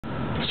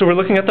So we're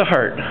looking at the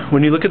heart.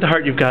 When you look at the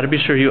heart, you've got to be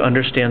sure you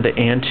understand the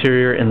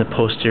anterior and the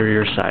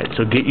posterior side.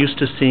 So get used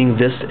to seeing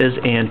this as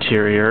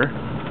anterior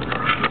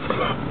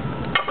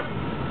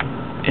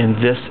and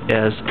this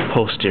as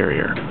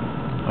posterior.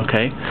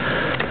 Okay?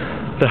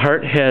 The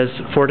heart has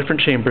 4 different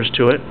chambers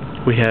to it.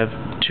 We have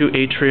 2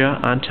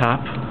 atria on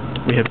top.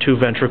 We have 2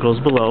 ventricles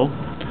below.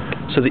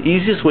 So the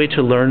easiest way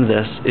to learn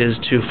this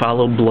is to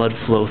follow blood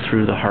flow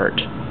through the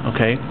heart.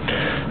 Okay?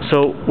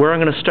 So where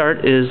I'm going to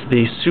start is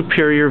the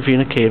superior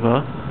vena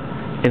cava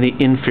and the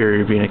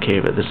inferior vena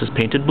cava. This is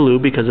painted blue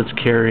because it's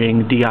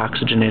carrying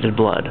deoxygenated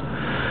blood.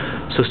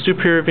 So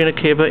superior vena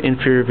cava,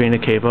 inferior vena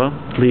cava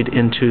lead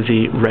into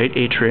the right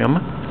atrium.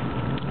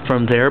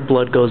 From there,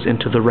 blood goes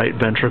into the right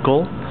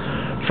ventricle.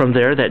 From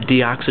there, that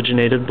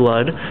deoxygenated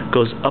blood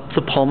goes up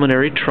the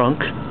pulmonary trunk,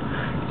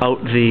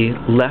 out the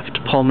left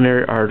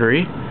pulmonary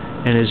artery,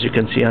 and as you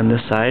can see on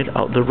this side,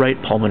 out the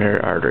right pulmonary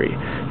artery.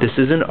 This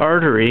is an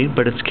artery,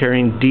 but it's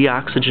carrying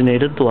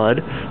deoxygenated blood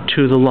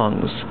to the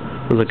lungs.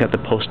 We're looking at the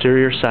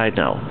posterior side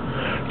now.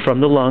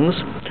 From the lungs,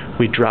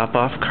 we drop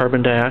off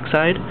carbon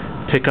dioxide,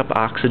 pick up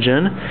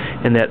oxygen,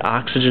 and that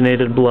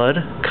oxygenated blood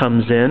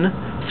comes in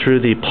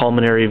through the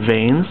pulmonary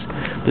veins.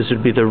 This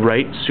would be the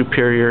right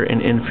superior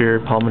and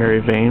inferior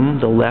pulmonary vein,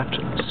 the left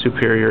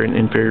superior and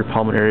inferior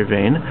pulmonary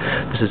vein.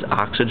 This is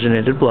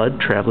oxygenated blood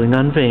traveling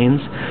on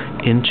veins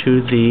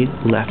into the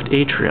left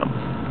atrium.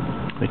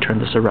 Let me turn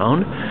this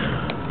around.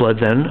 Blood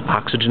then,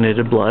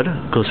 oxygenated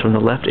blood, goes from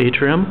the left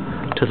atrium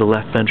to the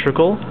left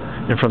ventricle,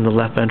 and from the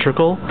left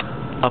ventricle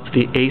up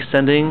the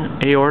ascending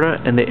aorta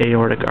and the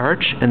aortic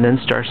arch, and then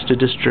starts to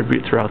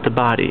distribute throughout the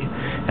body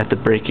at the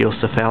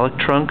brachiocephalic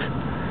trunk,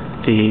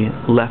 the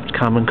left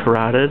common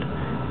carotid,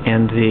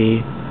 and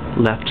the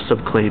left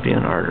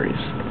subclavian arteries.